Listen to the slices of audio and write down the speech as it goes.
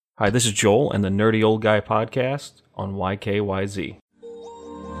Hi, this is Joel and the Nerdy Old Guy podcast on YKYZ.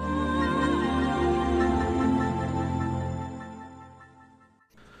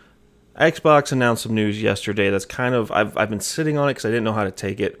 Xbox announced some news yesterday that's kind of, I've been sitting on it because I didn't know how to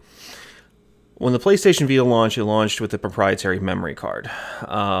take it. When the PlayStation Vita launched, it launched with a proprietary memory card,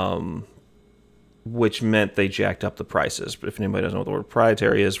 which meant they jacked up the prices. But if anybody doesn't know what the word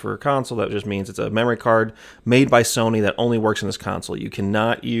proprietary is for a console, that just means it's a memory card made by Sony that only works in this console. You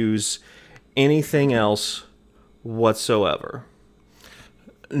cannot use anything else whatsoever.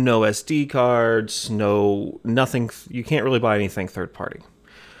 No SD cards, nothing. You can't really buy anything third party.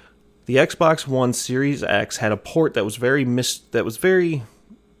 The Xbox One Series X had a port that was very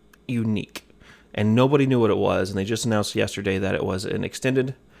unique, and nobody knew what it was, and they just announced yesterday that it was an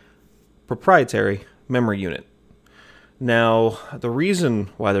extended proprietary memory unit. Now, the reason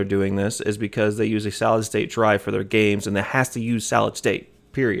why they're doing this is because they use a solid-state drive for their games, and it has to use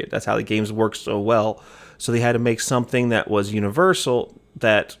solid-state, period. That's how the games work so well. So they had to make something that was universal,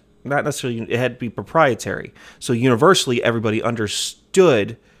 that not necessarily, it had to be proprietary. So universally, everybody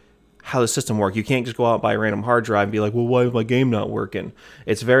understood how the system worked. You can't just go out and buy a random hard drive and be like, well, why is my game not working?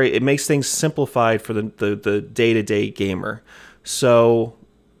 It makes things simplified for the day-to-day gamer. So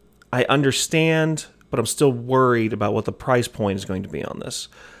I understand, but I'm still worried about what the price point is going to be on this.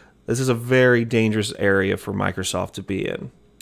 This is a very dangerous area for Microsoft to be in.